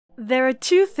There are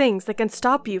two things that can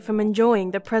stop you from enjoying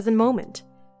the present moment: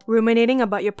 ruminating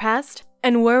about your past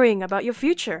and worrying about your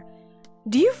future.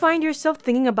 Do you find yourself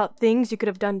thinking about things you could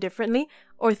have done differently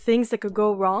or things that could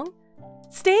go wrong?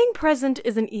 Staying present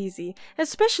isn't easy,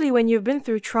 especially when you've been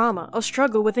through trauma or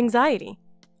struggle with anxiety.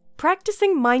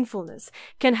 Practicing mindfulness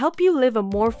can help you live a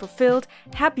more fulfilled,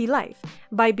 happy life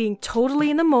by being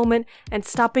totally in the moment and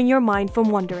stopping your mind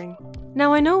from wandering.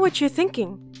 Now I know what you're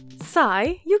thinking.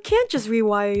 Sai, you can't just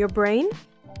rewire your brain.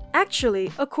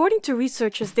 Actually, according to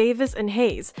researchers Davis and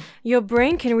Hayes, your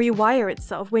brain can rewire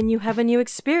itself when you have a new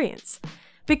experience.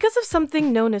 Because of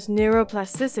something known as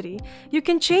neuroplasticity, you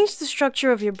can change the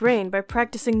structure of your brain by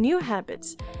practicing new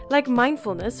habits, like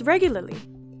mindfulness, regularly.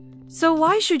 So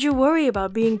why should you worry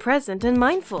about being present and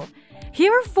mindful?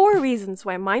 Here are 4 reasons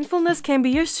why mindfulness can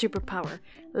be your superpower.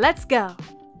 Let's go!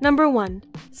 Number 1.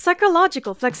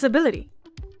 Psychological flexibility.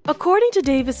 According to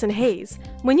Davis and Hayes,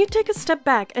 when you take a step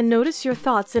back and notice your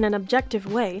thoughts in an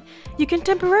objective way, you can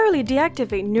temporarily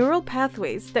deactivate neural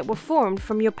pathways that were formed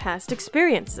from your past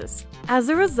experiences. As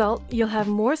a result, you'll have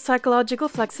more psychological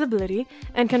flexibility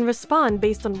and can respond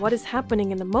based on what is happening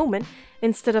in the moment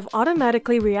instead of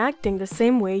automatically reacting the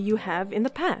same way you have in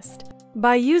the past.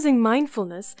 By using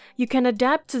mindfulness, you can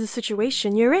adapt to the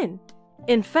situation you're in.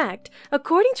 In fact,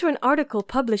 according to an article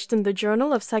published in the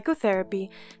Journal of Psychotherapy,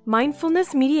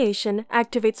 mindfulness mediation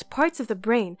activates parts of the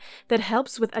brain that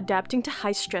helps with adapting to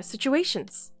high-stress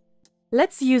situations.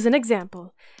 Let's use an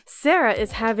example. Sarah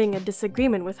is having a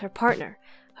disagreement with her partner.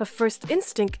 Her first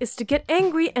instinct is to get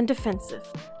angry and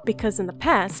defensive, because in the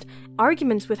past,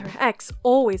 arguments with her ex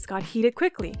always got heated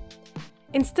quickly.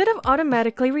 Instead of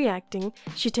automatically reacting,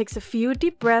 she takes a few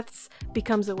deep breaths,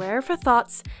 becomes aware of her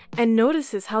thoughts, and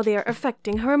notices how they are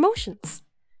affecting her emotions.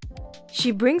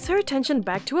 She brings her attention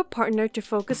back to her partner to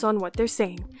focus on what they're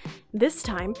saying. This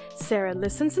time, Sarah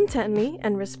listens intently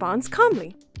and responds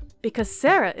calmly. Because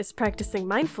Sarah is practicing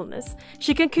mindfulness,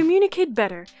 she can communicate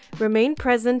better, remain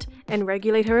present, and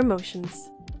regulate her emotions.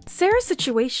 Sarah's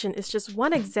situation is just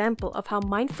one example of how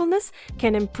mindfulness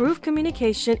can improve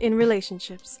communication in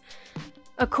relationships.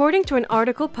 According to an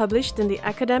article published in the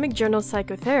academic journal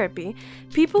Psychotherapy,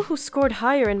 people who scored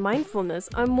higher in mindfulness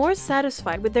are more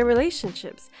satisfied with their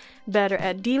relationships, better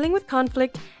at dealing with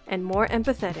conflict, and more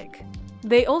empathetic.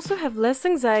 They also have less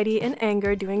anxiety and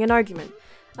anger during an argument,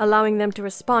 allowing them to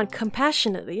respond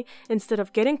compassionately instead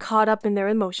of getting caught up in their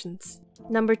emotions.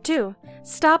 Number 2.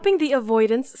 Stopping the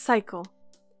avoidance cycle.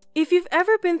 If you've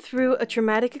ever been through a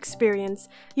traumatic experience,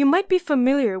 you might be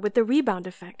familiar with the rebound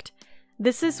effect.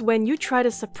 This is when you try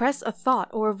to suppress a thought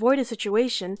or avoid a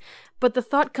situation, but the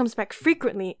thought comes back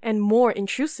frequently and more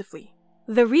intrusively.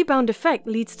 The rebound effect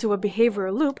leads to a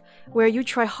behavioral loop where you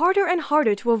try harder and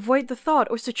harder to avoid the thought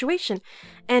or situation,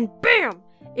 and BAM!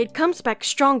 It comes back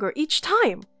stronger each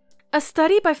time. A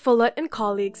study by Follette and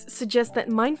colleagues suggests that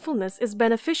mindfulness is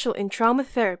beneficial in trauma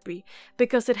therapy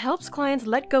because it helps clients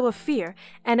let go of fear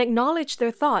and acknowledge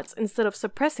their thoughts instead of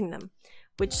suppressing them,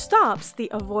 which stops the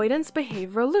avoidance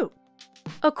behavioral loop.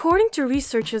 According to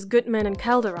researchers Goodman and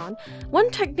Calderon,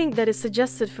 one technique that is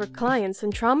suggested for clients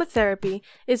in trauma therapy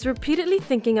is repeatedly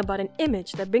thinking about an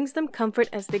image that brings them comfort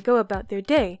as they go about their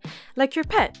day, like your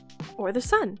pet or the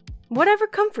sun, whatever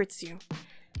comforts you.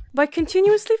 By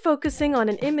continuously focusing on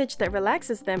an image that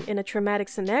relaxes them in a traumatic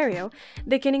scenario,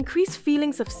 they can increase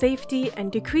feelings of safety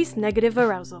and decrease negative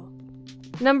arousal.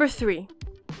 Number 3.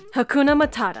 Hakuna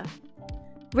Matata.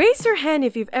 Raise your hand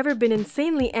if you've ever been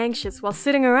insanely anxious while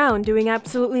sitting around doing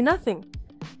absolutely nothing.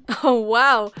 Oh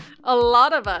wow, a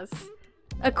lot of us!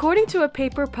 According to a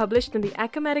paper published in the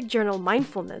academic journal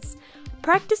Mindfulness,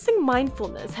 practicing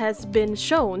mindfulness has been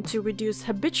shown to reduce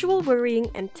habitual worrying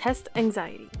and test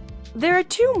anxiety. There are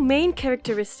 2 main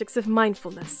characteristics of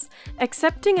mindfulness: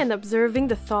 accepting and observing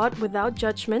the thought without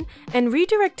judgment and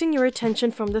redirecting your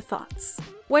attention from the thoughts.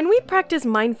 When we practice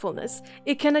mindfulness,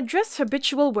 it can address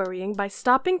habitual worrying by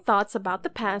stopping thoughts about the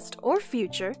past or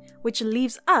future, which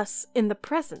leaves us in the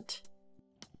present.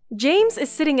 James is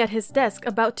sitting at his desk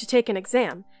about to take an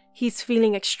exam. He's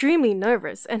feeling extremely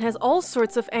nervous and has all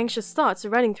sorts of anxious thoughts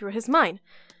running through his mind.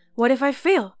 What if I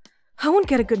fail? I won't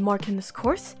get a good mark in this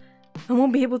course. I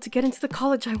won't be able to get into the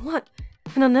college I want,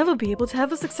 and I'll never be able to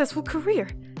have a successful career.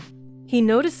 He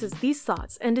notices these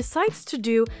thoughts and decides to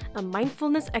do a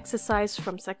mindfulness exercise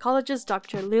from psychologist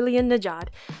Dr. Lillian Najad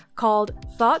called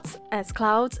Thoughts as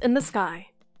Clouds in the Sky.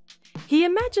 He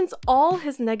imagines all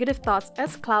his negative thoughts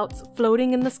as clouds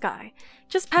floating in the sky,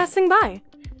 just passing by.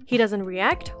 He doesn't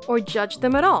react or judge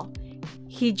them at all.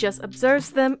 He just observes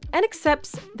them and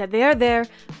accepts that they are there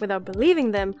without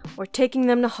believing them or taking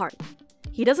them to heart.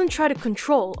 He doesn't try to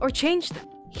control or change them.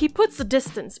 He puts a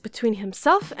distance between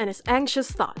himself and his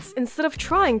anxious thoughts instead of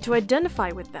trying to identify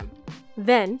with them.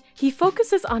 Then, he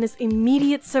focuses on his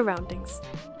immediate surroundings,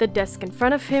 the desk in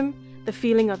front of him, the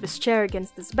feeling of his chair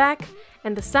against his back,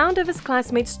 and the sound of his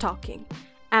classmates talking.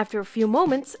 After a few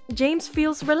moments, James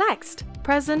feels relaxed,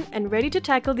 present, and ready to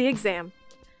tackle the exam.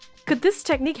 Could this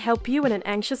technique help you in an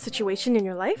anxious situation in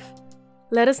your life?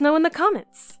 Let us know in the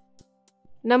comments.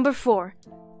 Number 4.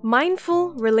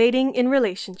 Mindful relating in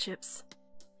relationships.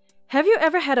 Have you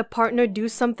ever had a partner do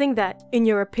something that, in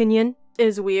your opinion,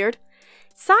 is weird?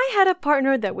 Sai had a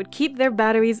partner that would keep their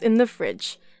batteries in the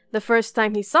fridge. The first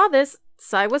time he saw this,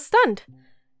 Sai was stunned.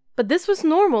 But this was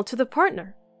normal to the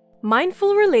partner.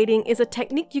 Mindful relating is a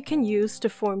technique you can use to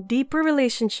form deeper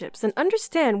relationships and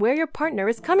understand where your partner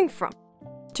is coming from.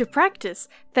 To practice,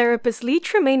 therapist Lee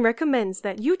Tremaine recommends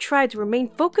that you try to remain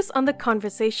focused on the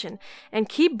conversation and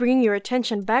keep bringing your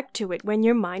attention back to it when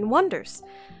your mind wanders.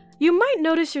 You might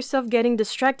notice yourself getting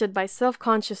distracted by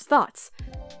self-conscious thoughts.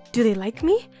 Do they like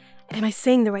me? Am I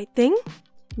saying the right thing?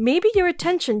 Maybe your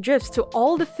attention drifts to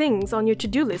all the things on your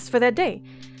to-do list for that day.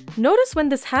 Notice when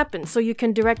this happens so you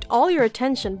can direct all your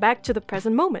attention back to the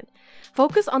present moment.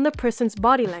 Focus on the person's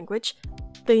body language,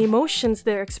 the emotions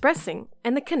they're expressing,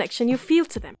 and the connection you feel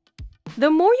to them.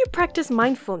 The more you practice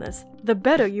mindfulness, the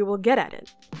better you will get at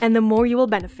it, and the more you will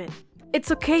benefit.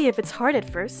 It's okay if it's hard at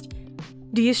first.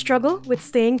 Do you struggle with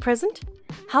staying present?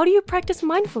 How do you practice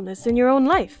mindfulness in your own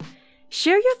life?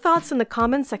 Share your thoughts in the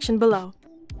comment section below.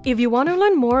 If you want to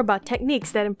learn more about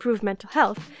techniques that improve mental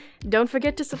health, don't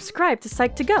forget to subscribe to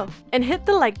Psych2Go and hit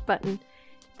the like button.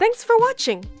 Thanks for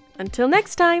watching. Until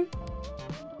next time!